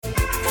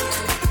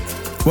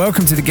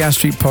Welcome to the Gas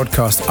Street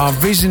Podcast. Our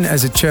vision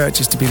as a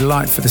church is to be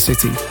light for the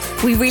city.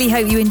 We really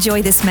hope you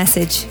enjoy this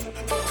message.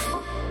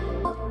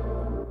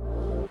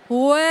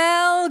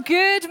 Well,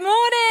 good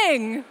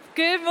morning.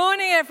 Good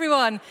morning,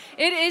 everyone.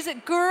 It is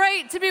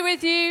great to be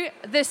with you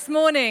this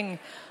morning.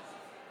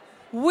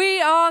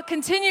 We are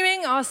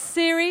continuing our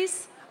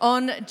series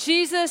on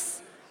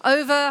Jesus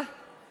over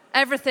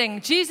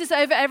everything. Jesus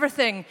over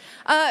everything.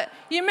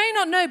 You may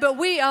not know, but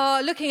we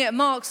are looking at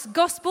Mark's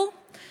Gospel.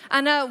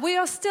 And we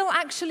are still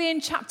actually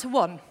in chapter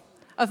 1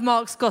 of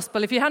Mark's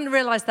Gospel. If you hadn't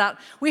realized that,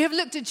 we have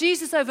looked at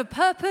Jesus over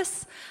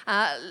purpose.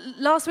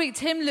 Last week,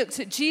 Tim looked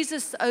at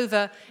Jesus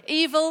over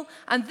evil.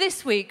 And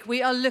this week,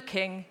 we are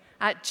looking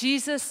at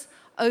Jesus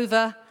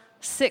over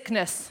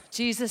sickness.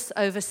 Jesus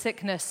over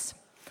sickness.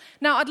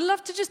 Now, I'd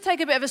love to just take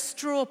a bit of a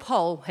straw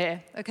poll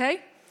here,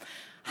 okay?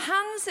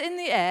 Hands in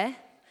the air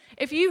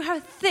if you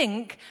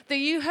think that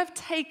you have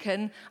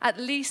taken at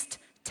least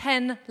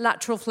 10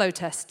 lateral flow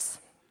tests.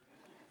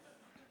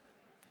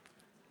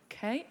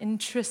 Okay,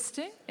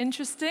 interesting.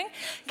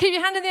 Keep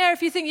your hand in the air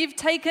if you think you've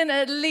taken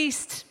at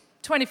least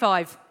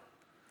 25.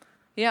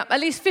 Yeah, at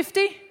least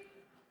 50?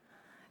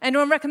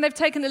 Anyone reckon they've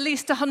taken at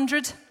least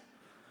 100?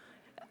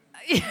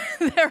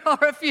 There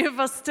are a few of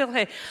us still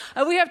here.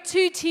 We have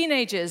 2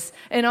 teenagers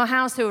in our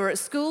house who are at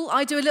school.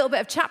 I do a little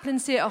bit of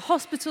chaplaincy at a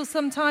hospital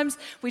sometimes.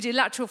 We do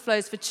lateral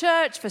flows for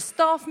church, for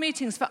staff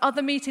meetings, for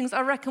other meetings.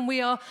 I reckon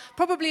we are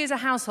probably as a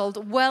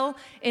household well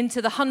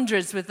into the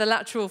hundreds with the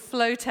lateral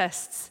flow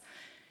tests.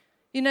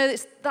 You know,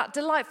 it's that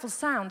delightful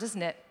sound,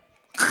 isn't it?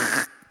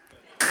 That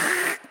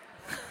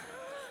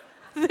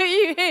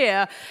you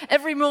hear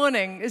every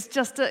morning. It's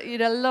just,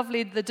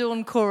 lovely, the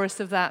dawn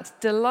chorus of that.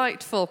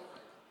 Delightful.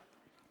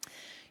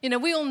 You know,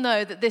 we all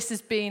know that this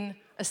has been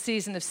a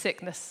season of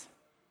sickness.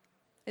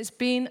 It's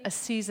been a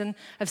season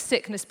of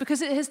sickness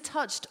because it has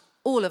touched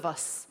all of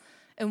us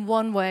in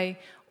one way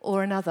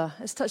or another.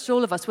 It's touched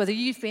all of us, whether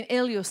you've been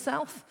ill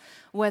yourself,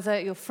 whether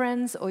your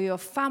friends or your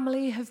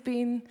family have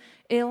been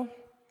ill.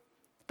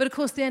 But of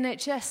course, the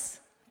NHS,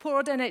 poor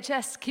old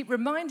NHS, keep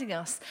reminding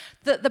us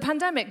that the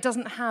pandemic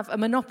doesn't have a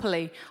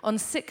monopoly on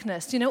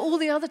sickness. You know, all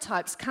the other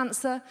types,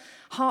 cancer,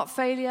 heart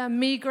failure,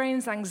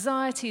 migraines,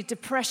 anxiety,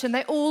 depression,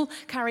 they all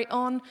carry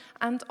on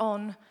and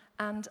on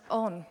and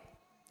on.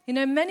 You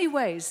know, in many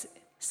ways,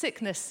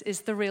 sickness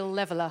is the real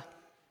leveler.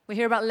 We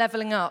hear about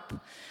leveling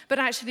up. But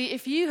actually,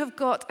 if you have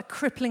got a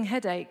crippling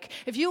headache,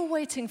 if you're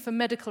waiting for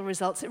medical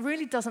results, it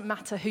really doesn't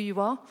matter who you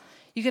are.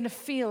 You're going to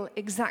feel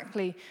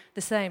exactly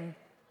the same.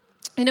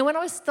 You know, when I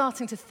was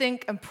starting to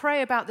think and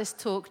pray about this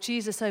talk,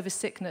 Jesus over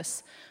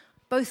sickness,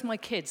 both my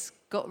kids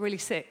got really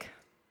sick.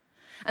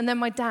 And then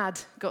my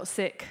dad got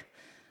sick.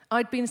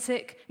 I'd been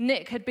sick.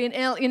 Nick had been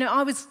ill. You know,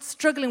 I was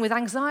struggling with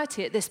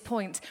anxiety at this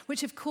point,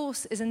 which, of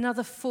course, is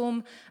another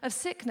form of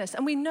sickness.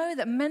 And we know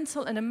that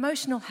mental and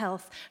emotional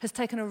health has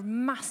taken a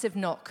massive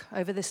knock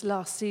over this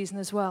last season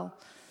as well.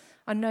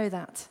 I know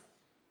that.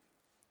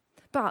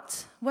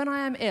 But when I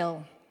am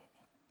ill,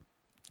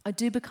 I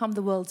do become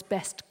the world's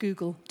best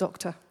Google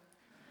doctor.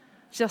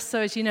 Just so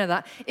as you know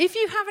that. If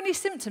you have any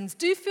symptoms,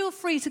 do feel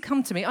free to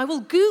come to me. I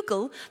will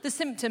Google the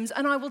symptoms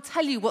and I will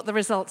tell you what the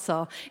results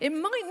are. It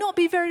might not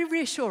be very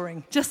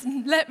reassuring. Just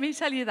let me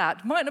tell you that.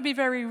 It might not be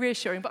very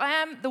reassuring, but I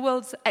am the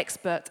world's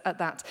expert at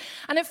that.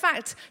 And in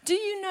fact, do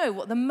you know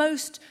what the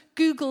most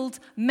Googled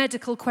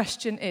medical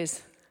question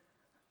is?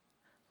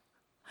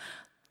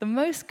 The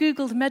most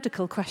Googled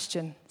medical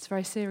question, it's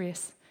very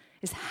serious,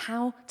 is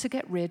how to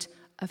get rid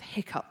of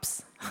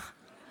hiccups.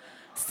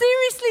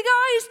 Seriously,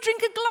 guys,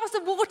 drink a glass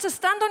of water,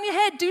 stand on your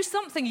head, do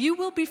something, you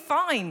will be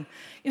fine.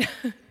 You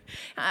know,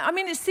 I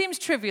mean, it seems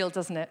trivial,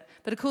 doesn't it?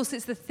 But of course,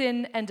 it's the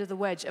thin end of the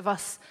wedge of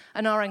us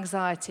and our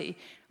anxiety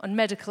on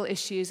medical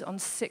issues, on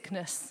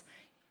sickness.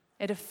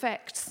 It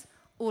affects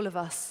all of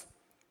us.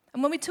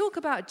 And when we talk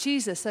about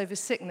Jesus over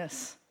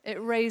sickness,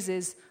 it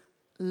raises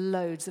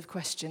loads of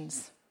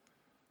questions.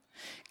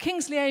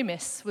 Kingsley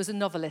Amis was a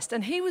novelist,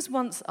 and he was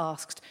once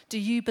asked, "Do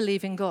you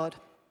believe in God?"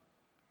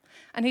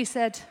 And he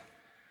said,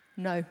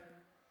 "No,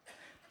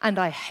 and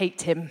I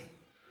hate him."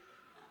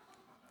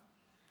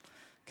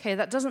 Okay,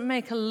 that doesn't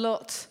make a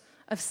lot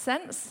of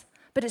sense,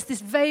 but it's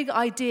this vague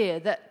idea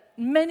that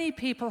many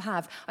people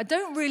have. I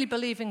don't really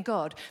believe in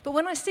God, but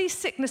when I see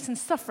sickness and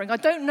suffering, I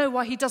don't know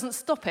why he doesn't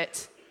stop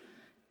it.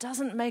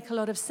 Doesn't make a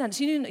lot of sense.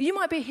 You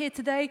might be here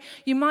today,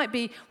 you might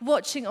be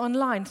watching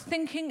online,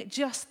 thinking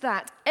just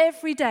that.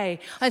 Every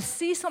day, I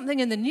see something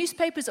in the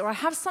newspapers or I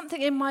have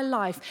something in my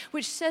life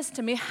which says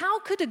to me, how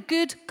could a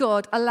good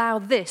God allow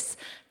this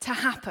to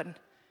happen?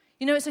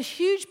 You know, it's a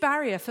huge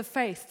barrier for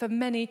faith for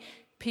many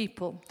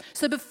people.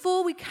 So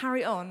before we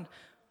carry on,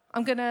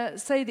 I'm going to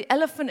say the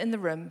elephant in the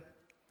room.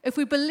 If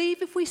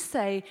we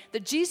say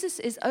that Jesus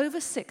is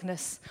over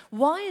sickness,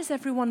 why is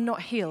everyone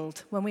not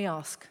healed when we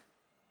ask?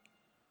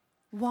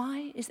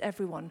 Why is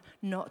everyone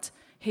not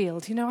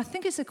healed? You know, I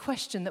think it's a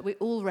question that we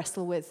all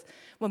wrestle with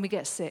when we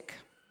get sick.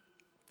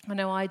 I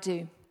know I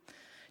do.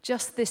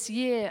 Just this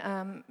year,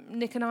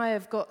 Nick and I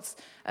have got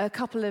a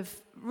couple of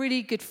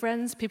really good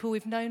friends, people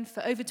we've known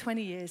for over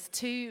 20 years,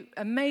 two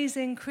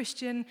amazing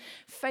Christian,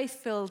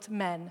 faith-filled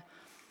men.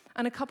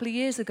 And a couple of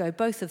years ago,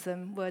 both of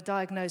them were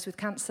diagnosed with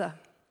cancer.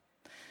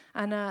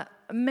 And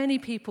many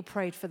people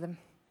prayed for them.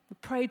 We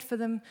prayed for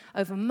them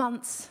over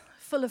months,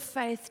 full of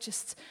faith,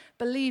 just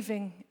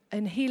believing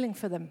in healing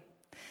for them.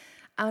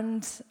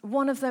 And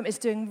one of them is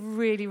doing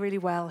really, really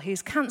well.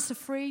 He's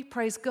cancer-free,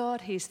 praise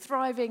God. He's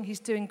thriving, he's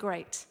doing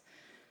great.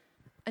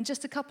 And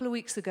just a couple of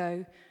weeks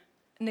ago,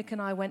 Nick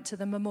and I went to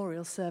the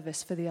memorial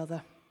service for the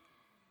other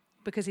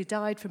because he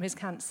died from his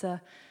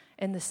cancer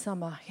in the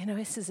summer. You know,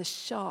 this is a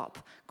sharp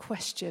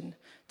question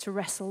to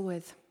wrestle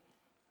with.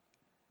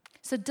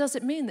 So does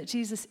it mean that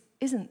Jesus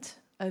isn't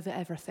over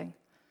everything?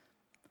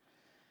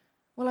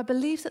 Well, I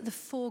believe that the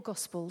four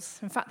Gospels,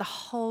 in fact, the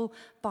whole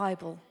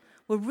Bible,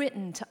 were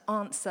written to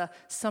answer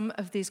some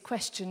of these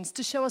questions,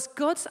 to show us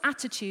God's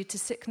attitude to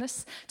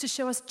sickness, to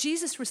show us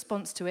Jesus'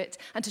 response to it,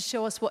 and to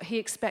show us what he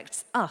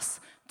expects us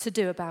to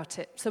do about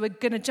it. So we're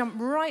going to jump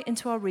right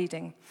into our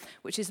reading,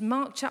 which is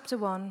Mark chapter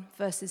 1,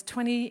 verses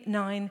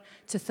 29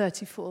 to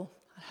 34.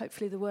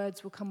 Hopefully the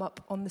words will come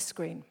up on the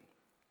screen.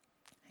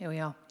 Here we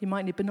are. You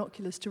might need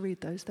binoculars to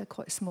read those. They're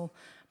quite small,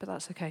 but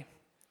that's okay.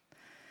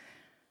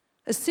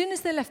 As soon as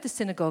they left the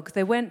synagogue,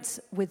 they went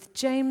with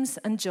James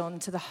and John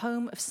to the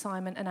home of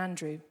Simon and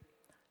Andrew.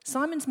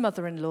 Simon's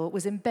mother-in-law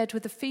was in bed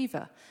with a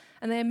fever,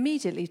 and they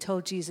immediately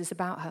told Jesus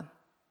about her.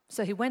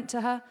 So he went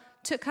to her,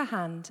 took her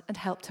hand, and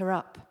helped her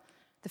up.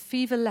 The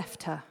fever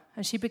left her,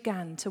 and she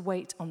began to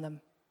wait on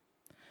them.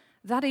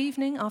 That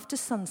evening, after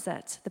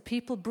sunset, the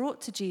people brought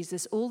to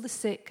Jesus all the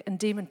sick and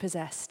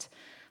demon-possessed.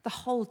 The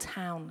whole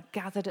town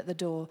gathered at the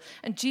door,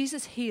 and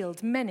Jesus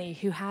healed many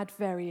who had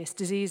various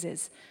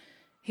diseases.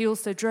 He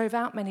also drove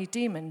out many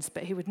demons,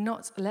 but he would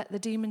not let the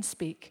demons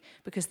speak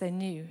because they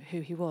knew who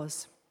he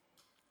was.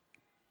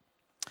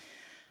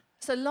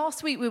 So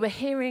last week we were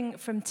hearing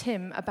from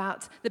Tim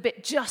about the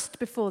bit just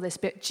before this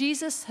bit.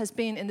 Jesus has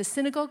been in the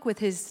synagogue with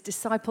his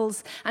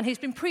disciples and he's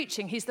been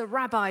preaching. He's the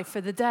rabbi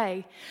for the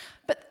day.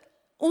 But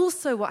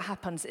also what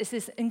happens is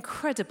this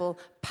incredible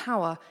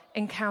power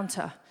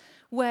encounter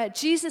where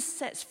Jesus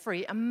sets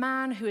free a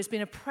man who has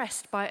been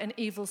oppressed by an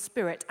evil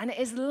spirit. And it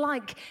is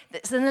like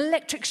it's an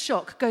electric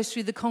shock goes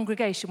through the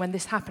congregation when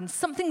this happens.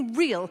 Something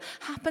real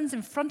happens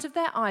in front of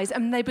their eyes,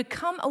 and they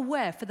become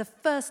aware for the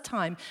first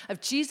time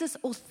of Jesus'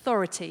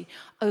 authority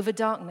over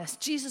darkness.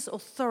 Jesus'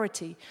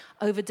 authority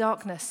over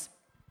darkness.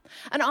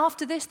 And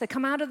after this, they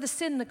come out of the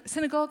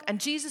synagogue, and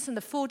Jesus and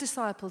the four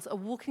disciples are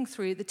walking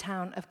through the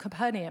town of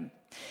Capernaum.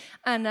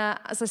 And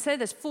as I say,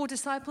 there's four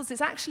disciples.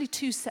 It's actually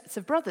two sets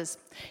of brothers.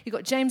 You've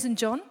got James and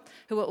John,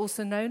 who are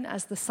also known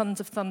as the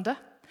sons of thunder.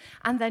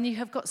 And then you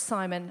have got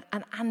Simon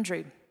and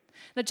Andrew.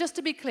 Now, just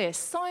to be clear,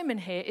 Simon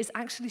here is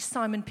actually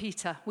Simon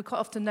Peter. We quite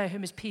often know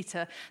him as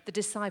Peter, the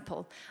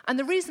disciple. And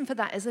the reason for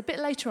that is a bit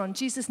later on,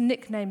 Jesus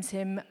nicknames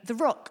him the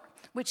Rock,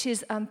 which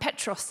is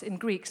Petros in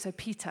Greek, so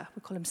Peter.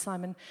 We call him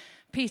Simon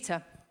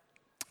Peter.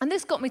 And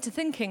this got me to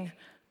thinking,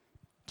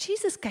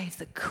 Jesus gave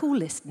the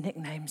coolest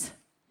nicknames,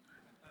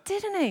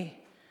 didn't he?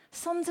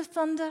 Sons of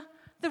Thunder,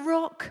 the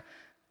Rock.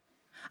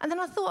 And then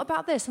I thought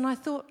about this and I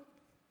thought,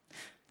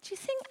 do you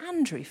think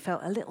Andrew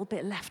felt a little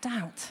bit left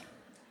out?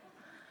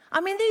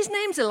 I mean, these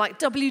names are like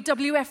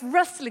WWF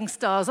wrestling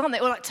stars, aren't they?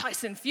 Or like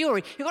Tyson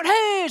Fury. You've got,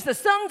 hey, it's the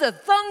Sons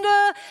of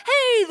Thunder.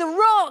 Hey, the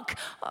Rock.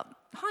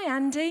 Hi,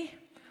 Andy.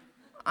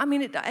 I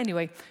mean,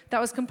 anyway, that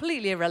was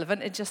completely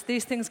irrelevant. It just,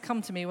 these things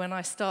come to me when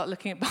I start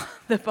looking at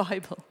the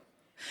Bible.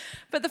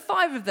 But the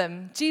five of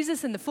them,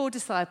 Jesus and the four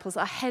disciples,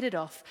 are headed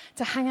off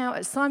to hang out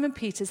at Simon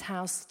Peter's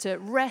house to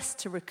rest,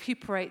 to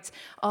recuperate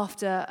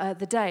after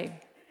the day.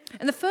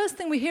 And the first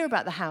thing we hear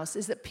about the house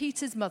is that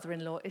Peter's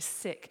mother-in-law is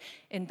sick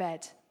in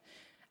bed.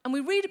 And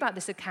we read about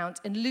this account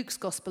in Luke's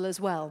gospel as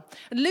well.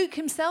 And Luke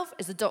himself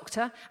is a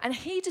doctor, and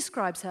he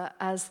describes her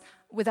as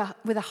with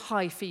a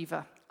high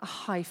fever, a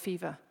high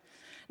fever.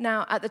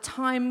 Now, at the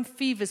time,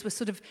 fevers were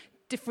sort of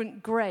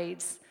different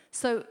grades.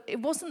 So it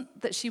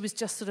wasn't that she was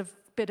just sort of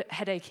a bit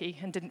headachy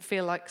and didn't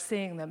feel like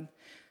seeing them.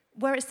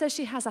 Where it says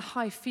she has a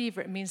high fever,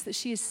 it means that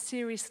she is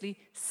seriously,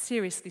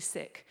 seriously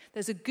sick.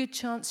 There's a good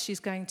chance she's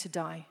going to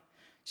die.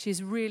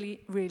 She's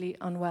really, really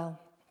unwell.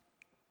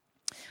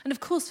 And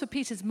of course, for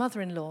Peter's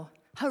mother-in-law,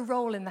 her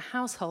role in the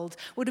household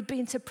would have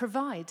been to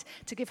provide,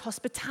 to give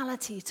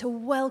hospitality, to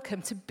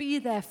welcome, to be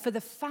there for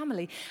the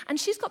family. And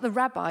she's got the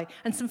rabbi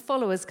and some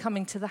followers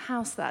coming to the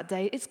house that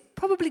day. It's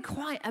probably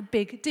quite a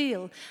big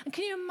deal. And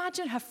can you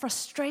imagine her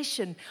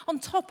frustration on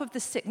top of the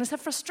sickness, her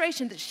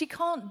frustration that she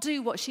can't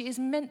do what she is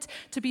meant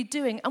to be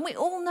doing? And we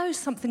all know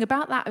something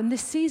about that in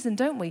this season,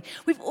 don't we?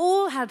 We've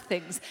all had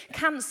things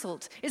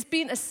cancelled. It's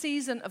been a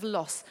season of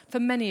loss for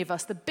many of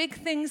us. The big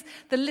things,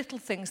 the little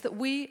things that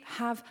we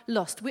have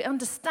lost. We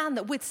understand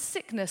that with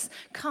sickness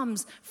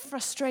comes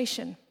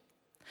frustration.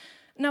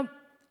 Now,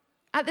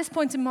 at this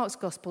point in Mark's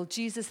gospel,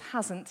 Jesus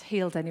hasn't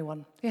healed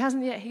anyone. He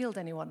hasn't yet healed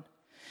anyone.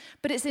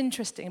 But it's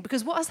interesting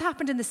because what has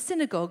happened in the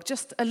synagogue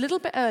just a little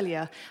bit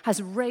earlier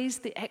has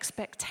raised the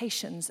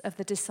expectations of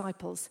the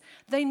disciples.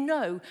 They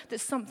know that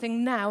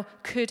something now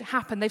could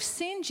happen. They've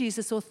seen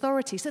Jesus'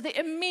 authority, so they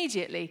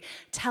immediately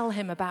tell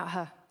him about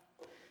her.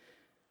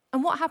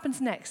 And what happens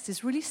next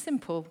is really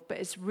simple, but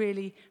it's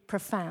really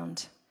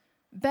profound.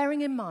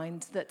 Bearing in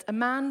mind that a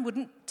man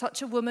wouldn't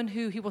touch a woman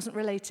who he wasn't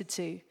related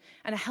to,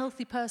 and a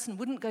healthy person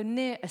wouldn't go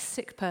near a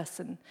sick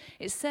person.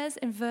 It says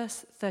in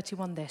verse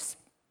 31 this: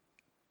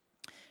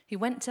 he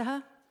went to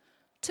her,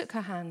 took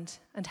her hand,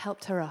 and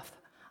helped her up.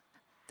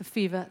 The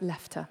fever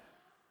left her.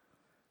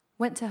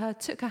 Went to her,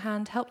 took her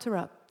hand, helped her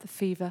up. The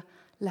fever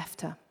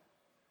left her.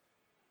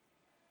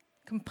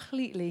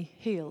 Completely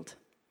healed.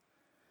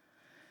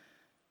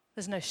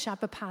 There's no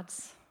Shabbat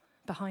pads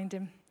behind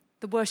him.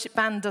 The worship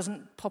band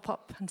doesn't pop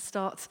up and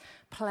start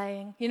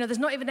playing. There's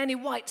not even any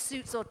white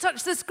suits or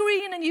touch the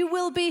screen and you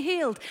will be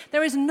healed.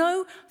 There is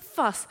no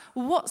fuss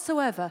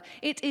whatsoever.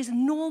 It is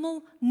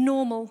normal.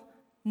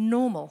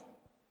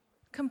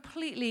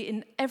 Completely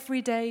in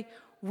everyday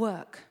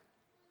work.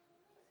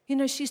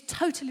 She's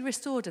totally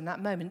restored in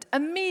that moment.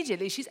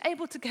 Immediately, she's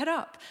able to get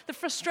up. The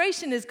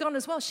frustration is gone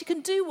as well. She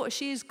can do what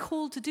she is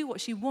called to do,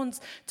 what she wants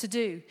to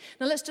do.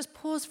 Now, let's just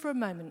pause for a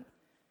moment.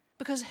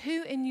 Because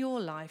who in your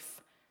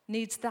life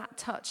needs that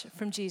touch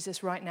from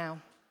Jesus right now?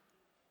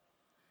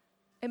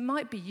 It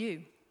might be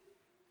you.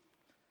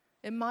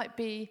 It might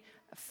be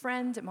a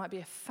friend. It might be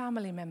a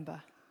family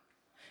member.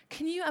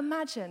 Can you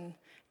imagine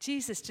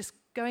Jesus just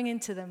going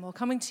into them or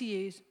coming to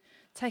you,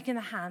 taking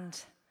a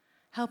hand,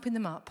 helping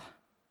them up?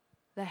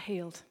 They're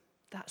healed.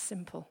 That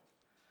simple.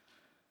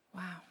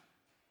 Wow.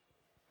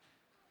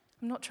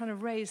 I'm not trying to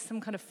raise some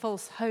kind of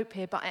false hope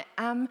here, but I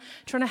am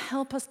trying to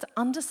help us to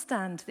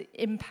understand the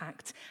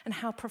impact and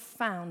how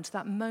profound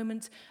that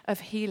moment of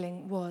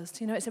healing was.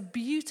 It's a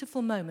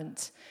beautiful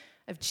moment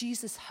of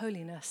Jesus'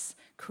 holiness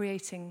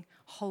creating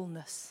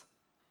wholeness.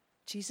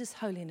 Jesus'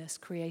 holiness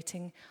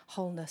creating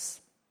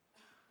wholeness.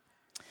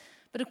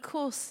 But of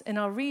course, in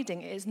our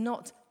reading, it is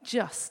not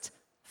just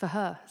for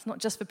her. It's not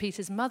just for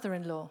Peter's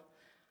mother-in-law.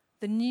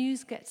 The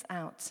news gets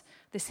out.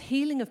 This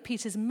healing of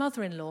Peter's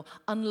mother-in-law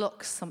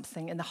unlocks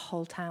something in the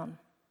whole town.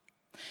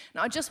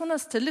 Now, I just want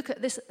us to look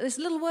at this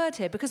little word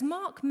here, because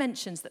Mark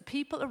mentions that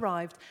people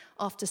arrived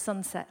after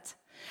sunset.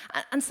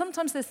 And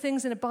sometimes there's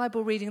things in a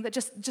Bible reading that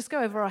just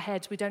go over our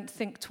heads. We don't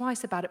think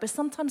twice about it, but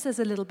sometimes there's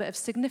a little bit of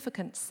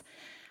significance.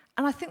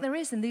 And I think there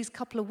is in these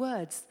couple of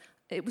words.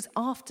 It was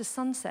after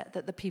sunset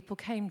that the people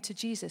came to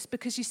Jesus.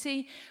 Because you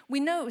see,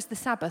 we know it was the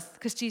Sabbath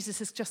because Jesus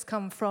has just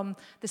come from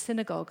the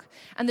synagogue.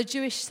 And the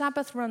Jewish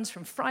Sabbath runs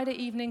from Friday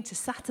evening to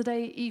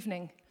Saturday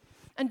evening.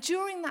 And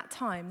during that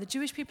time, the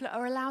Jewish people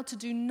are allowed to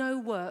do no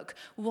work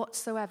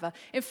whatsoever.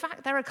 In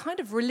fact, they're a kind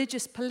of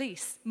religious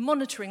police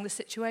monitoring the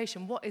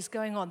situation. What is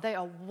going on? They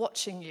are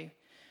watching you.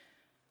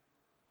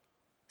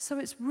 So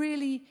it's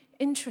really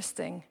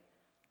interesting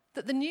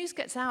that the news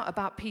gets out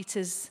about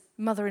Peter's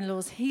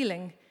mother-in-law's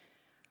healing.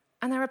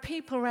 And there are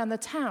people around the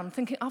town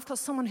thinking, I've got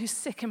someone who's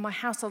sick in my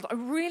household. I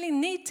really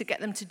need to get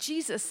them to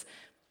Jesus,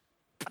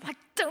 but I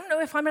don't know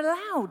if I'm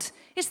allowed.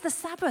 It's the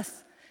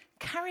Sabbath.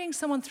 Carrying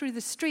someone through the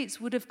streets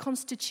would have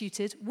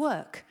constituted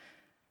work.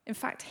 In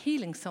fact,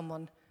 healing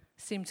someone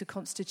seemed to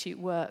constitute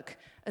work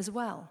as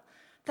well.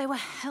 They were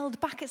held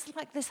back. It's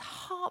like this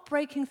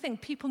heartbreaking thing.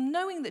 People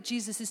knowing that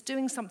Jesus is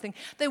doing something.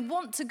 They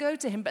want to go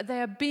to him, but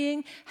they are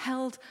being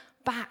held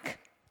back.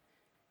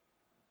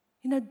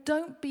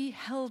 Don't be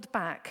held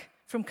back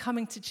from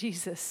coming to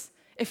Jesus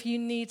if you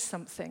need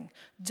something.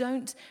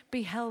 Don't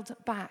be held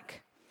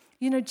back.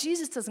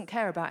 Jesus doesn't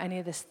care about any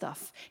of this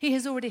stuff. He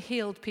has already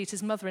healed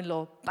Peter's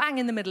mother-in-law, bang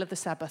in the middle of the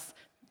Sabbath.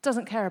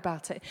 Doesn't care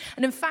about it.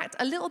 And in fact,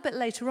 a little bit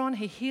later on,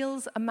 he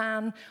heals a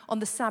man on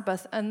the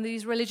Sabbath, and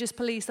these religious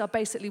police are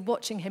basically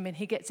watching him, and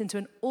he gets into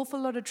an awful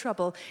lot of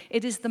trouble.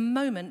 It is the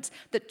moment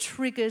that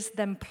triggers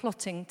them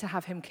plotting to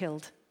have him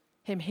killed,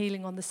 him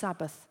healing on the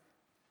Sabbath.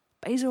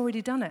 But he's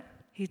already done it.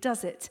 He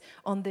does it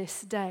on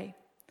this day.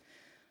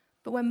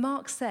 But when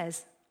Mark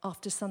says,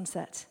 after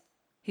sunset,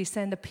 he's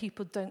saying the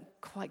people don't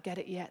quite get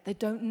it yet. They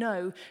don't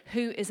know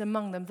who is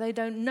among them. They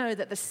don't know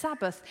that the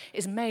Sabbath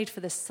is made for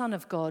the Son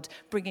of God,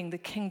 bringing the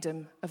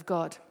kingdom of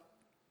God.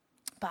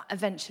 But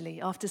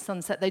eventually, after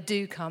sunset, they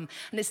do come.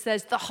 And it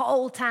says the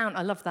whole town,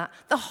 I love that,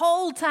 the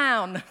whole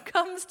town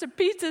comes to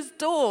Peter's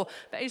door.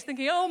 But he's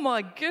thinking, oh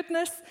my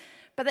goodness.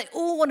 But they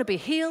all want to be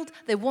healed.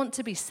 They want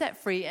to be set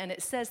free. And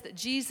it says that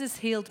Jesus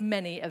healed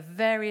many of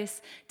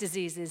various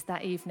diseases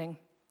that evening.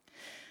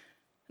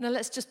 Now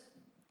let's just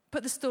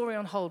put the story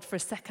on hold for a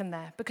second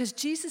there, because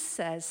Jesus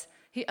says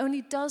he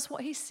only does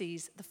what he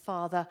sees the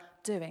Father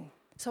doing.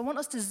 So I want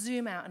us to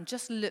zoom out and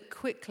just look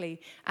quickly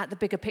at the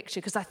bigger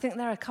picture, because I think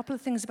there are a couple of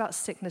things about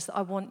sickness that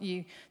I want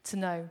you to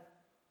know.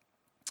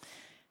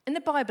 In the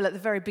Bible, at the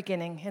very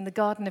beginning, in the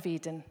Garden of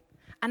Eden,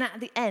 and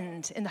at the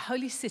end, in the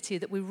holy city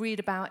that we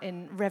read about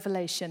in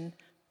Revelation,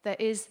 there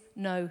is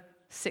no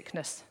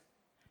sickness.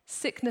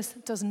 Sickness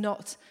does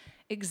not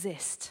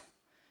exist.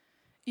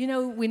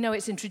 We know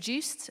it's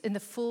introduced in the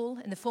fall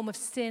in the form of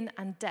sin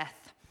and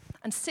death.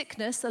 And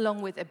sickness,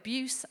 along with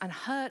abuse and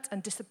hurt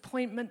and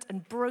disappointment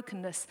and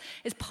brokenness,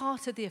 is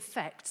part of the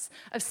effects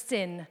of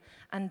sin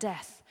and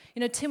death. You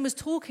know, Tim was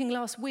talking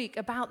last week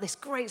about this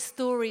great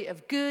story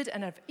of good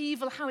and of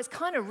evil, how it's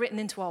kind of written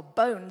into our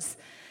bones.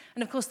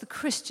 And of course, the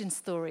Christian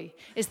story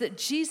is that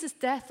Jesus'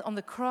 death on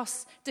the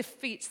cross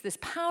defeats this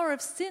power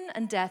of sin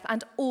and death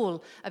and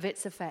all of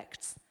its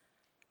effects.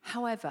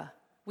 However,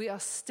 we are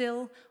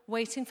still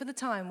waiting for the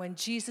time when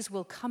Jesus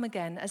will come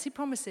again, as he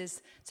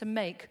promises, to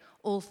make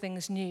all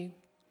things new.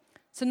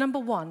 So number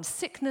one,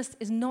 sickness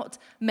is not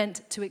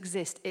meant to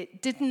exist.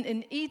 It didn't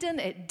in Eden,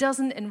 it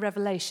doesn't in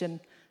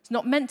Revelation. It's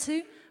not meant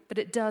to, but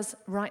it does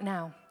right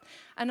now.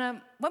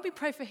 And when we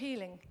pray for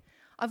healing,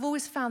 I've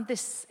always found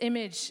this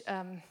image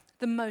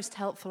the most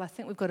helpful. I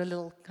think we've got a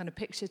little kind of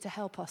picture to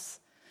help us.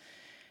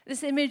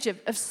 This image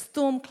of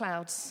storm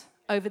clouds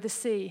over the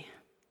sea.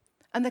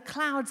 And the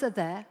clouds are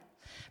there,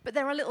 but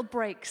there are little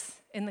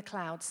breaks in the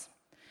clouds.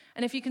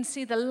 And if you can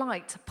see, the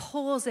light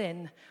pours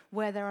in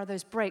where there are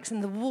those breaks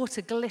and the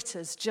water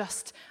glitters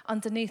just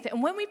underneath it.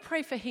 And when we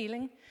pray for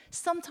healing,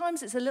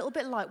 sometimes it's a little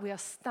bit like we are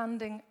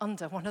standing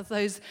under one of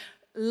those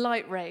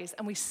light rays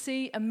and we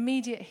see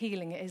immediate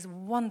healing. It is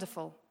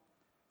wonderful.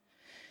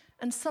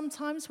 And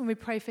sometimes when we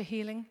pray for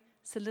healing,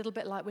 it's a little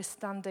bit like we're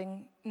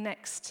standing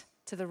next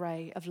to the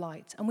ray of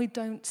light and we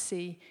don't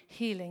see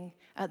healing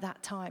at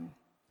that time.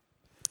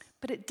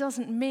 But it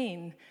doesn't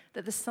mean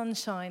that the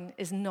sunshine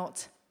is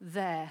not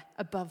there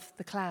above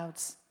the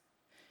clouds.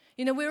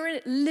 You know,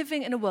 we're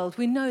living in a world,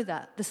 we know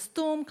that. The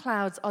storm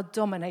clouds are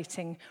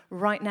dominating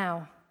right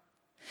now.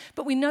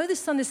 But we know the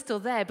sun is still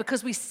there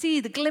because we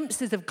see the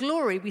glimpses of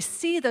glory. We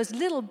see those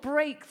little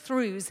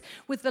breakthroughs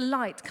with the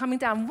light coming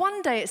down.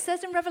 One day, it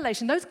says in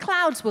Revelation, those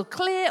clouds will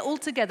clear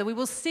altogether. We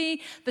will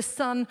see the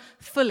sun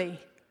fully.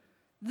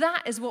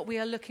 That is what we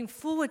are looking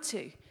forward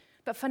to.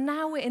 But for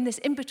now, we're in this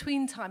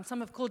in-between time. Some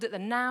have called it the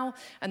now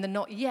and the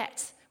not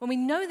yet. When we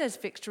know there's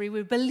victory,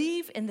 we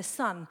believe in the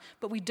sun,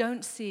 but we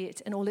don't see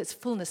it in all its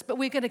fullness. But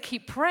we're going to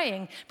keep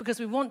praying because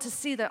we want to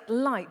see that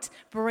light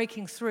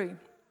breaking through.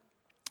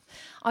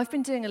 I've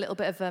been doing a little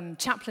bit of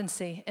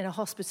chaplaincy in a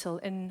hospital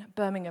in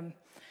Birmingham.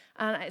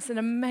 And it's an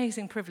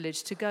amazing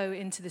privilege to go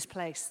into this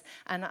place.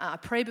 And I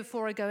pray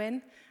before I go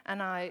in,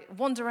 and I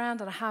wander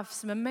around, and I have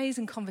some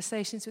amazing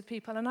conversations with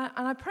people, and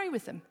I pray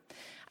with them.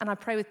 And I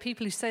pray with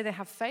people who say they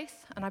have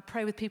faith, and I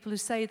pray with people who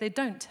say they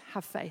don't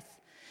have faith.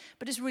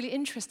 But it's really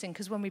interesting,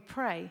 because when we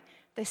pray,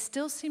 they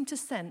still seem to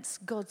sense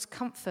God's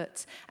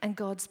comfort and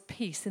God's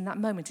peace in that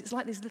moment. It's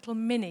like these little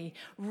mini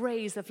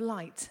rays of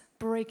light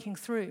breaking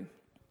through.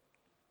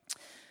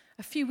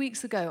 A few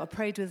weeks ago, I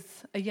prayed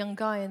with a young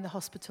guy in the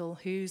hospital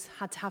who's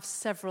had to have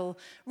several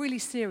really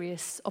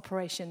serious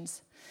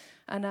operations.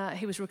 And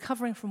he was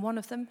recovering from one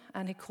of them,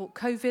 and he caught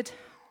COVID,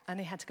 and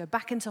he had to go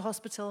back into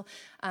hospital,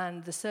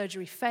 and the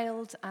surgery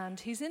failed, and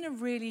he's in a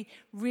really,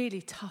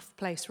 really tough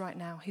place right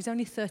now. He's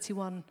only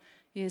 31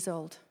 years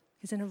old.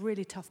 He's in a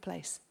really tough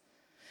place.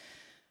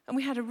 And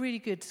we had a really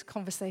good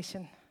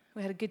conversation.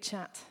 We had a good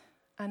chat.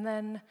 And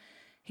then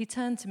he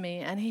turned to me,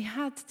 and he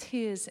had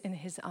tears in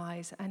his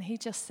eyes, and he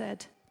just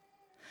said,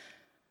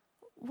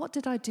 "What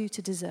did I do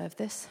to deserve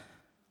this?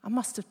 I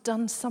must have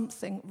done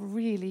something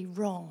really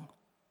wrong."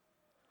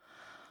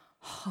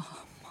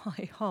 Oh,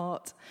 my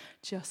heart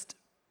just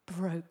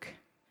broke.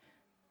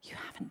 You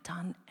haven't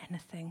done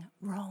anything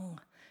wrong.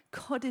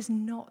 God is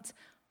not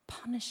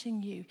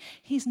punishing you.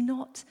 He's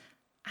not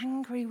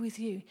angry with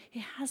you. He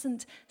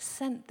hasn't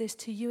sent this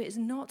to you. It's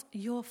not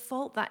your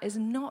fault. That is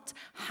not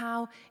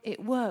how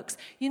it works.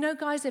 You know,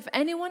 guys, if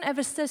anyone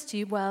ever says to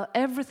you, well,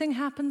 everything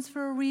happens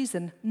for a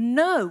reason,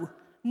 no,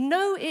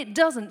 it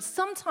doesn't.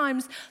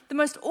 Sometimes the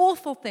most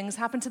awful things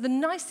happen to the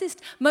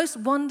nicest, most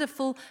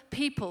wonderful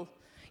people.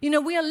 You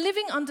know, we are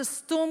living under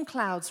storm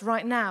clouds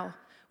right now.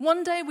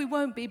 One day we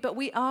won't be, but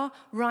we are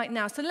right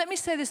now. So let me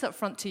say this up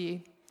front to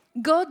you.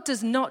 God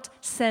does not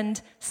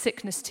send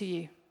sickness to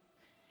you.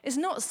 It's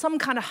not some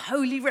kind of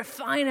holy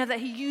refiner that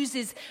he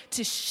uses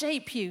to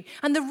shape you.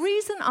 And the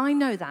reason I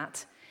know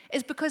that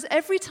is because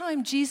every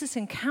time Jesus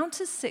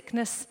encounters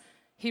sickness,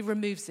 he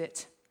removes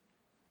it.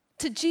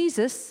 To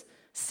Jesus,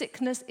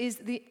 sickness is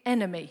the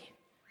enemy.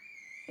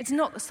 It's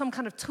not some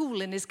kind of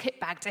tool in his kit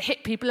bag to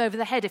hit people over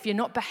the head if you're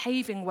not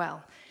behaving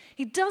well.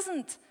 He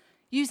doesn't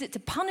use it to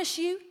punish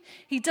you.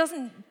 He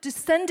doesn't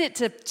send it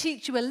to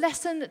teach you a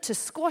lesson, to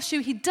squash you.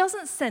 He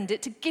doesn't send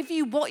it to give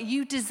you what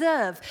you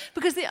deserve.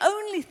 Because the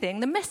only thing,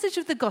 the message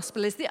of the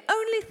gospel is the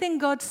only thing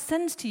God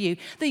sends to you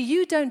that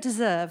you don't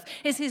deserve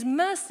is his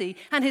mercy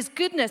and his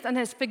goodness and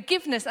his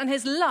forgiveness and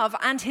his love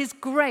and his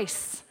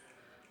grace.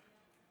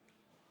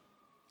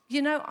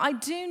 You know, I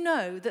do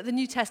know that the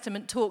New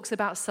Testament talks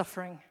about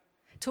suffering.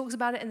 It talks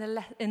about it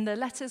in the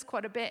letters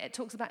quite a bit. It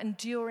talks about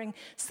enduring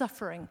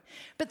suffering.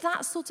 But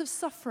that sort of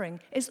suffering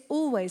is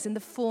always in the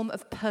form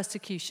of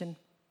persecution.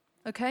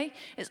 Okay?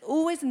 It's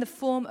always in the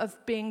form of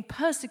being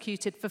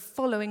persecuted for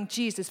following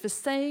Jesus, for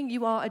saying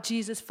you are a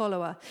Jesus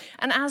follower.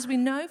 And as we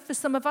know, for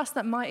some of us,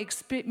 that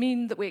might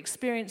mean that we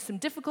experience some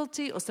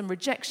difficulty or some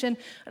rejection.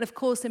 And of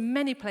course, in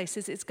many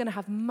places, it's going to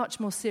have much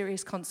more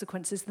serious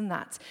consequences than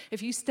that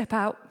if you step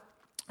out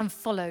and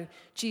follow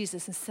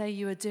Jesus and say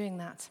you are doing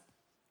that.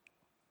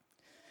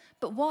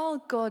 But while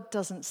God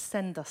doesn't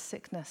send us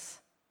sickness,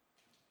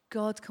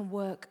 God can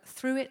work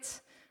through it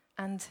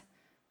and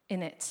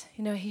in it.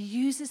 You know, he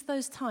uses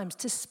those times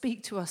to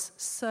speak to us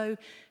so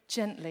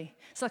gently.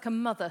 It's like a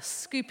mother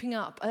scooping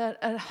up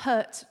a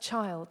hurt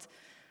child.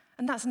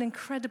 And that's an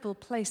incredible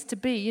place to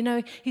be. You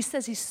know, he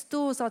says he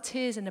stores our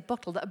tears in a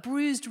bottle, that a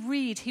bruised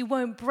reed he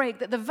won't break,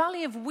 that the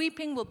valley of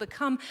weeping will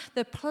become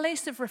the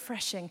place of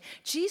refreshing.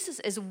 Jesus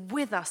is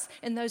with us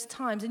in those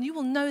times, and you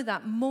will know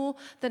that more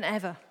than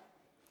ever.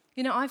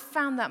 You know, I've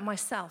found that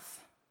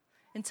myself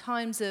in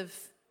times of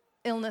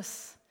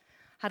illness.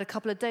 Had a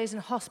couple of days in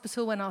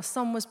hospital when our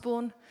son was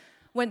born,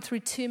 went through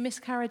 2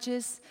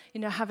 miscarriages,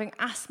 you know, having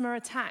asthma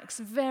attacks,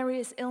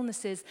 various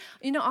illnesses.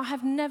 You know, I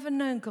have never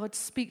known God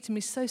speak to me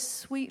so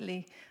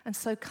sweetly and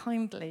so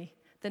kindly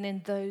than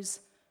in those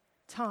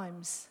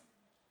times.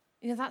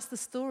 You know, that's the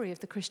story of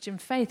the Christian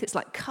faith. It's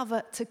like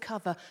cover to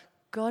cover.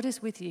 God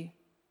is with you.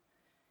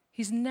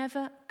 He's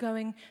never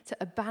going to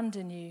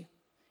abandon you.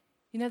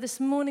 You know, this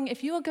morning,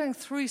 if you are going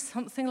through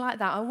something like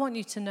that, I want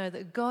you to know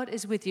that God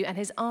is with you and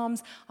his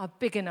arms are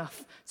big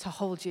enough to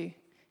hold you.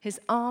 His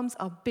arms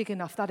are big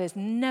enough. That is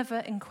never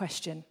in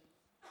question.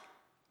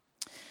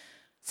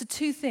 So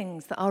 2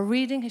 things that our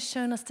reading has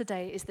shown us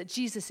today is that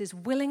Jesus is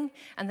willing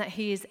and that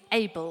he is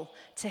able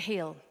to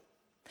heal.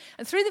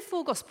 And through the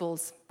 4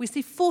 Gospels, we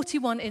see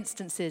 41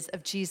 instances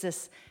of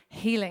Jesus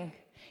healing.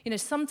 You know,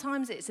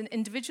 sometimes it's an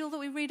individual that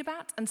we read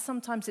about, and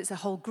sometimes it's a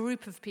whole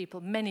group of people,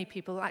 many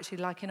people, actually,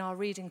 like in our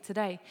reading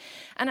today.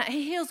 And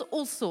he heals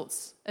all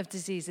sorts of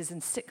diseases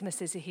and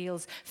sicknesses. He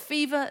heals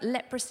fever,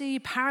 leprosy,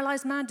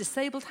 paralyzed man,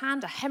 disabled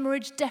hand, a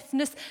hemorrhage,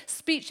 deafness,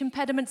 speech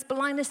impediments,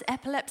 blindness,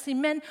 epilepsy.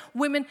 Men,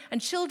 women, and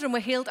children were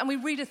healed. And we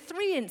read of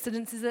 3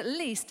 incidences at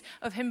least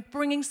of him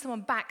bringing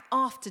someone back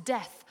after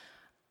death.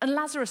 And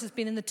Lazarus has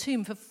been in the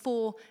tomb for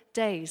 4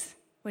 days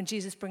when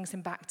Jesus brings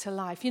him back to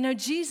life. You know,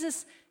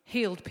 Jesus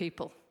healed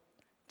people.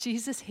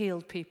 Jesus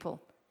healed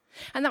people.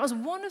 And that was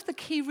one of the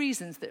key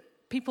reasons that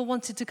people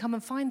wanted to come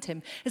and find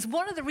him. It's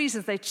one of the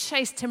reasons they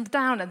chased him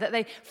down and that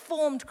they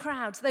formed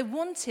crowds. They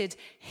wanted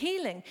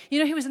healing. You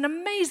know, he was an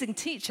amazing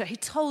teacher. He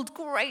told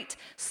great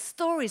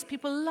stories.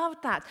 People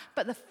loved that.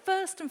 But the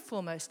first and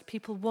foremost,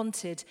 people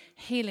wanted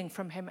healing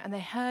from him, and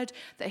they heard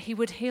that he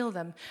would heal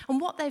them.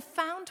 And what they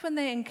found when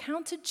they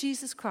encountered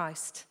Jesus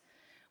Christ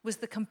was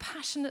the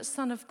compassionate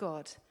Son of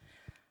God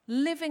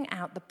living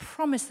out the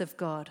promise of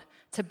God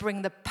to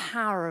bring the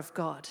power of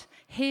God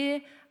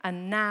here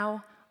and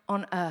now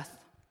on earth.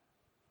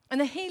 And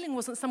the healing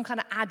wasn't some kind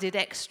of added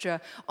extra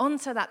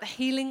onto that. The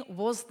healing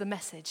was the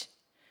message.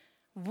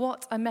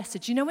 What a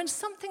message. You know, when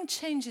something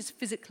changes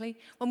physically,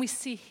 when we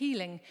see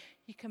healing,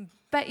 you can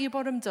bet your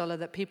bottom dollar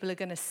that people are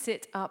going to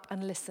sit up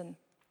and listen.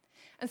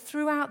 And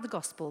throughout the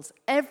Gospels,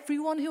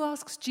 everyone who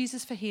asks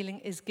Jesus for healing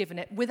is given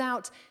it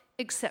without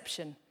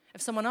exception.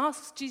 If someone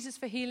asks Jesus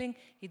for healing,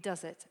 he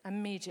does it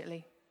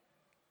immediately.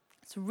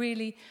 It's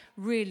really,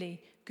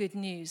 really good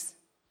news.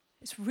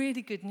 It's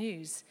really good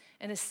news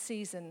in a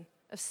season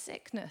of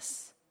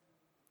sickness.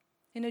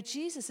 You know,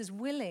 Jesus is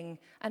willing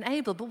and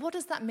able, but what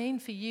does that mean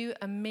for you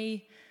and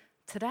me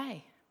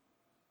today?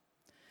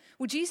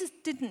 Well, Jesus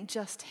didn't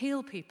just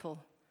heal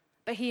people,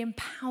 but he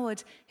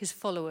empowered his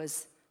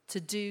followers to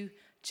do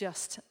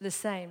just the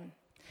same.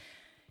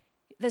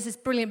 There's this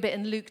brilliant bit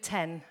in Luke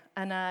 10,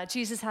 and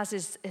Jesus has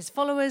his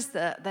followers.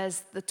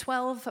 There's the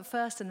 12 at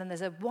first, and then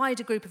there's a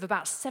wider group of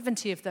about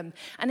 70 of them.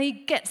 And he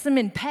gets them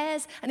in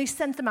pairs, and he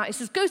sends them out. He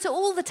says, go to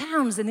all the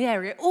towns in the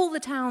area,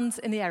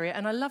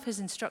 And I love his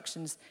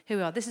instructions. Here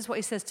we are. This is what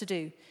he says to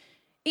do.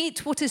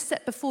 Eat what is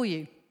set before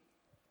you.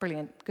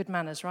 Brilliant. Good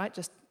manners, right?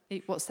 Just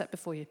eat what's set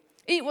before you.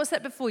 Eat what's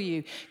set before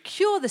you.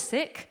 Cure the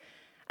sick,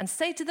 and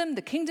say to them,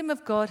 the kingdom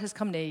of God has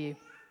come near you.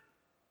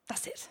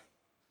 That's it.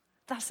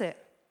 That's it.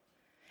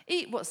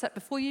 Eat what's set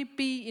before you.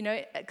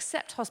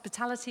 Accept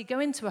hospitality. Go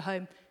into a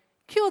home.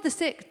 Cure the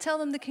sick. Tell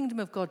them the kingdom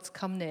of God's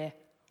come near.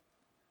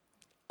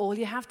 All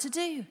you have to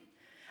do.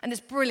 And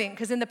it's brilliant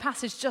because in the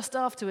passage just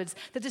afterwards,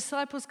 the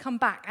disciples come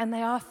back and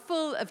they are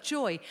full of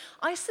joy.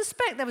 I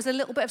suspect there was a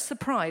little bit of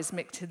surprise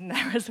mixed in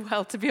there as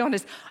well, to be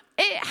honest.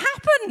 It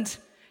happened.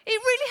 It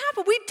really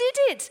happened. We did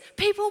it.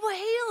 People were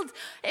healed.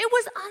 It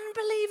was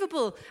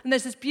unbelievable. And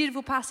there's this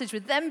beautiful passage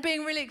with them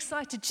being really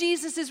excited.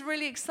 Jesus is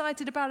really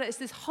excited about it. It's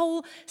this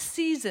whole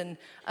season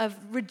of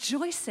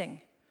rejoicing.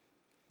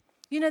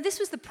 You know, this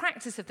was the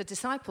practice of the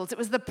disciples. It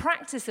was the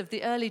practice of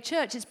the early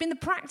church. It's been the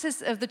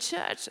practice of the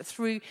church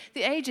through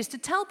the ages to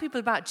tell people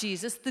about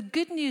Jesus, the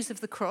good news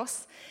of the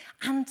cross,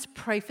 and to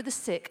pray for the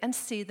sick and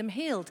see them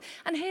healed.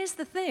 And here's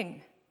the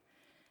thing.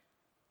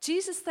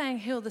 Jesus saying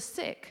heal the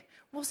sick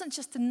wasn't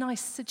just a nice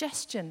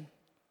suggestion.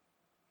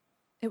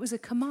 It was a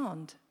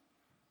command.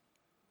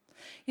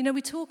 You know,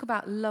 we talk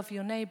about love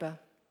your neighbor.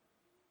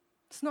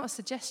 It's not a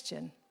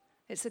suggestion.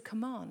 It's a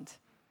command.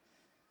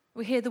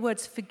 We hear the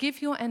words,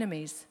 forgive your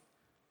enemies.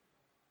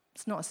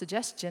 It's not a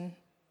suggestion.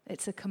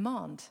 It's a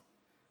command.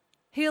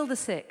 Heal the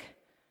sick.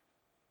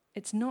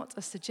 It's not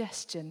a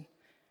suggestion.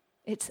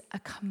 It's a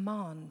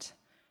command.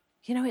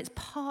 You know, it's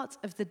part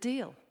of the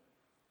deal.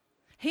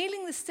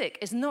 Healing the sick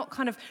is not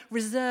kind of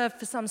reserved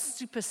for some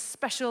super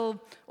special,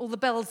 all the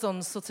bells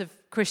on sort of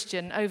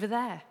Christian over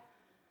there.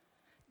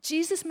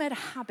 Jesus made a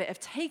habit of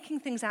taking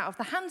things out of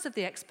the hands of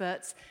the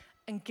experts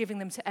and giving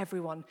them to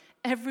everyone.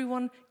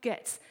 Everyone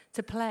gets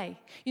to play.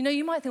 You know,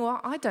 you might think, well,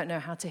 I don't know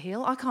how to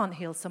heal. I can't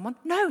heal someone.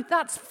 No,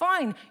 that's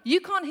fine.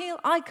 You can't heal,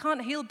 I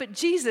can't heal, but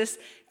Jesus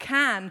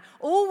can.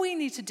 All we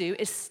need to do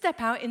is step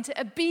out into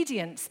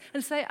obedience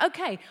and say,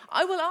 okay,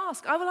 I will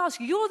ask.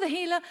 You're the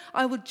healer.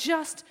 I will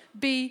just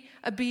be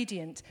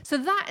obedient. So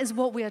that is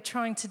what we are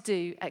trying to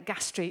do at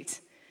Gas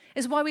Street.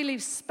 It's why we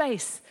leave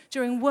space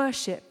during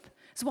worship.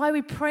 It's why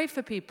we pray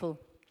for people.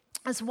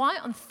 That's why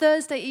on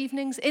Thursday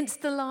evenings,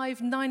 Insta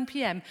Live, 9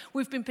 p.m.,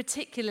 we've been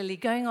particularly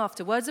going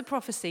after words of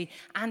prophecy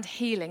and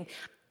healing.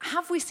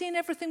 Have we seen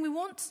everything we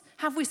want?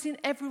 Have we seen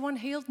everyone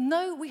healed?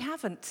 No, we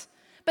haven't.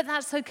 But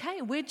that's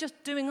okay. We're just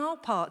doing our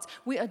part.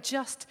 We are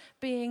just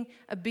being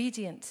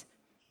obedient.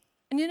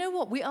 And you know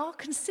what? We are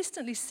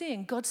consistently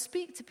seeing God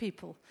speak to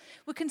people.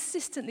 We're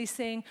consistently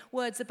seeing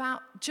words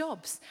about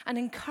jobs and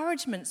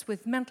encouragements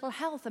with mental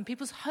health and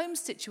people's home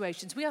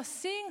situations. We are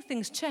seeing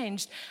things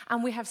changed,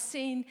 and we have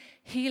seen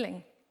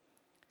healing.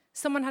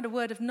 Someone had a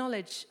word of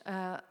knowledge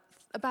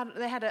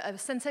they had a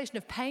sensation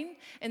of pain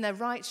in their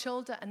right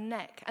shoulder and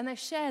neck, and they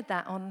shared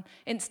that on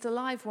Insta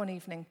Live one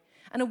evening.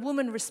 And a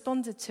woman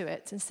responded to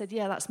it and said,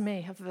 yeah, that's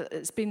me.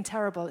 It's been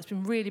terrible. It's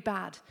been really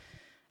bad.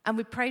 And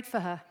we prayed for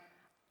her.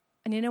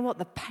 And you know what?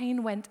 The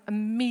pain went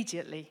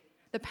immediately.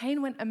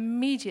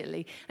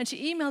 And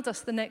she emailed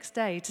us the next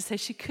day to say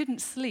she couldn't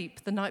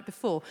sleep the night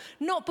before.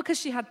 Not because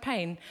she had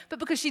pain, but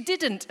because she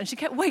didn't. And she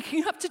kept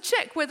waking up to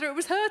check whether it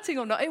was hurting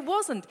or not. It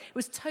wasn't. It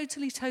was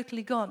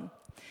totally gone.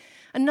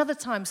 Another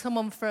time,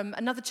 someone from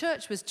another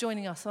church was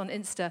joining us on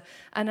Insta,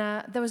 and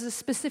there was a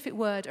specific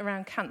word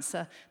around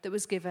cancer that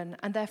was given,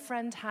 and their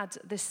friend had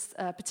this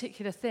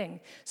particular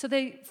thing. So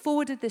they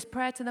forwarded this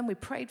prayer to them, we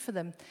prayed for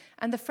them,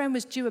 and the friend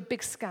was due a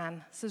big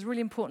scan. So it was a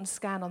really important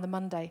scan on the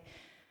Monday.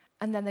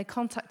 And then they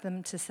contacted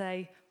them to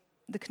say,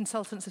 the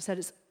consultants have said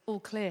it's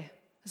all clear.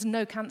 There's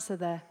no cancer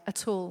there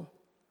at all.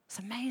 It's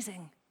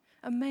amazing.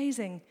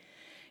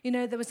 You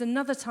know, there was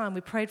another time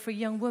we prayed for a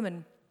young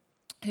woman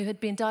who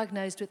had been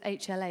diagnosed with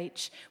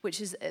HLH,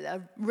 which is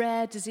a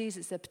rare disease.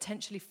 It's a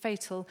potentially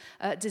fatal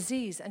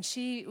disease. And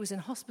she was in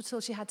hospital.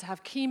 She had to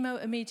have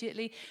chemo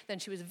immediately. Then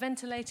she was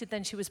ventilated.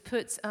 Then she was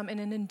put in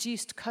an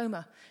induced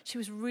coma. She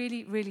was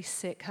really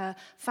sick. Her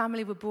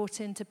family were brought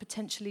in to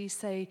potentially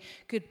say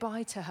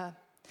goodbye to her.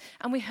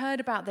 And we heard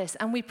about this,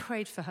 and we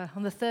prayed for her.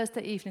 On the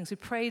Thursday evenings, we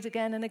prayed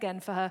again and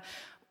again for her.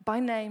 By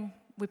name,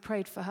 we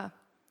prayed for her.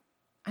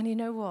 And you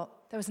know what?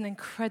 There was an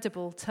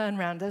incredible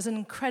turnaround. There was an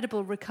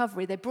incredible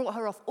recovery. They brought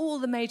her off all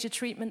the major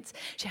treatments.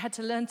 She had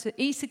to learn to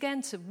eat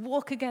again, to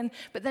walk again,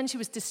 but then she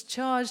was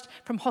discharged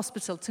from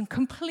hospital to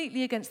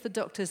completely against the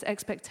doctor's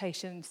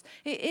expectations.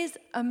 It is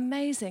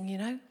amazing, you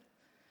know.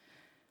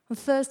 On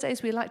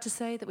Thursdays, we like to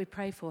say that we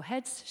pray for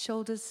heads,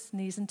 shoulders,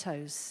 knees, and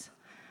toes,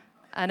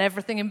 and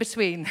everything in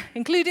between,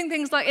 including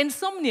things like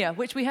insomnia,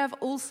 which we have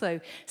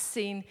also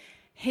seen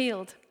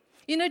healed.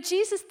 You know,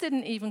 Jesus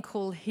didn't even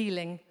call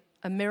healing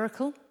a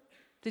miracle.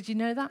 Did you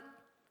know that?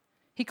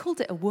 He called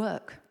it a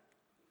work.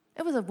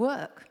 It was a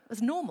work. It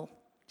was normal.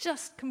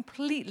 Just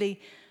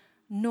completely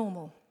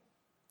normal.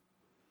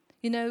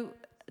 You know,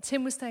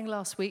 Tim was saying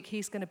last week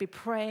he's going to be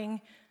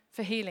praying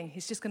for healing.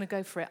 He's just going to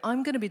go for it.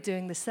 I'm going to be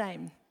doing the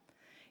same.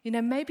 You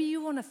know, maybe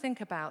you want to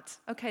think about,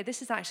 okay,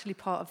 this is actually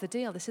part of the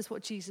deal. This is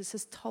what Jesus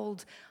has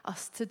told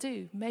us to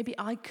do. Maybe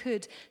I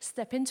could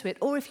step into it.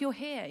 Or if you're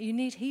here, you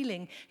need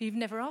healing, you've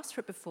never asked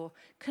for it before,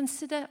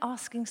 consider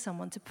asking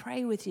someone to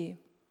pray with you.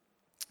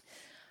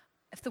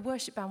 If the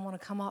worship band want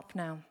to come up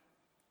now,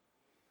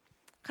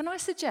 can I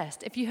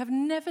suggest, if you have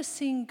never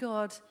seen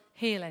God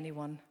heal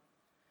anyone,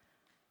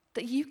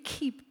 that you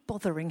keep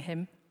bothering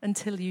him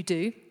until you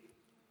do?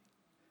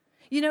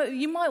 You know,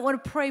 you might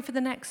want to pray for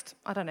the next,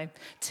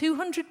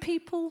 200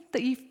 people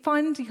that you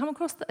come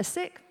across that are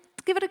sick.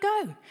 Give it a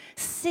go.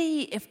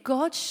 See if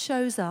God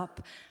shows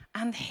up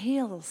and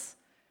heals.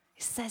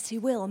 He says he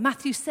will.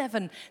 Matthew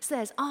 7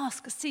 says,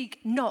 ask, seek,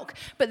 knock.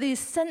 But the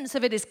sense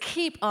of it is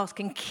keep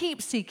asking,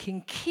 keep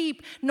seeking,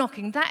 keep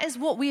knocking. That is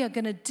what we are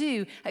going to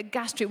do at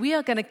Gas Street. We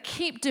are going to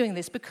keep doing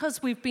this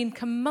because we've been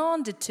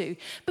commanded to.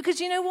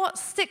 Because you know what?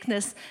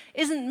 Sickness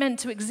isn't meant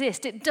to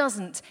exist. It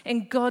doesn't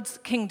in God's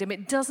kingdom.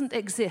 It doesn't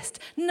exist.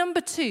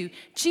 Number 2,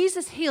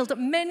 Jesus healed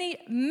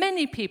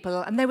many people,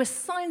 and there were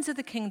signs of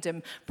the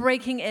kingdom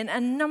breaking in.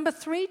 And number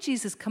 3,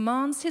 Jesus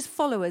commands his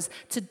followers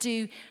to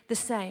do the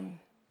same.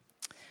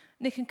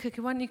 Nick and Cookie,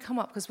 why don't you come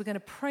up, because we're going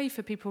to pray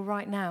for people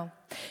right now.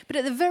 But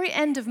at the very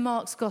end of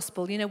Mark's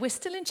Gospel, we're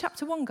still in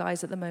chapter 1,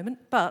 guys, at the moment,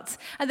 but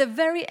at the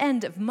very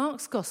end of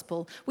Mark's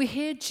Gospel, we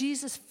hear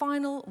Jesus'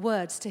 final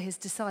words to his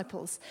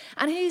disciples.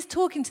 And he's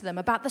talking to them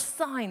about the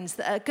signs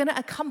that are going to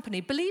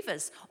accompany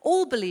believers,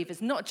 all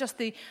believers, not just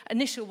the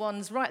initial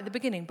ones right at the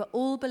beginning, but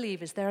all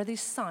believers. There are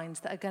these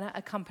signs that are going to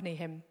accompany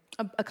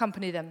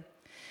them.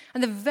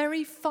 And the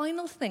very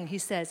final thing he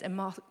says in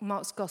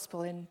Mark's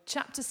Gospel in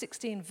chapter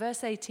 16,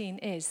 verse 18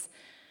 is,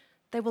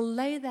 they will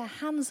lay their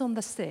hands on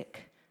the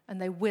sick and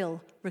they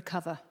will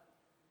recover.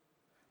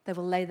 They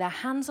will lay their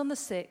hands on the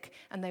sick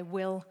and they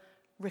will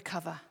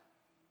recover.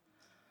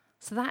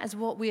 So that is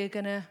what we're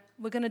going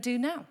to do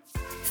now.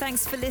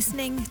 Thanks for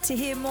listening. To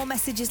hear more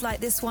messages like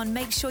this one,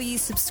 make sure you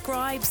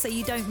subscribe so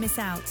you don't miss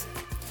out.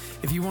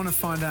 If you want to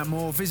find out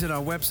more, visit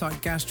our website,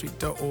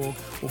 gasstreet.org,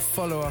 or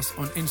follow us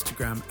on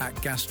Instagram at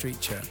Gas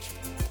Street Church.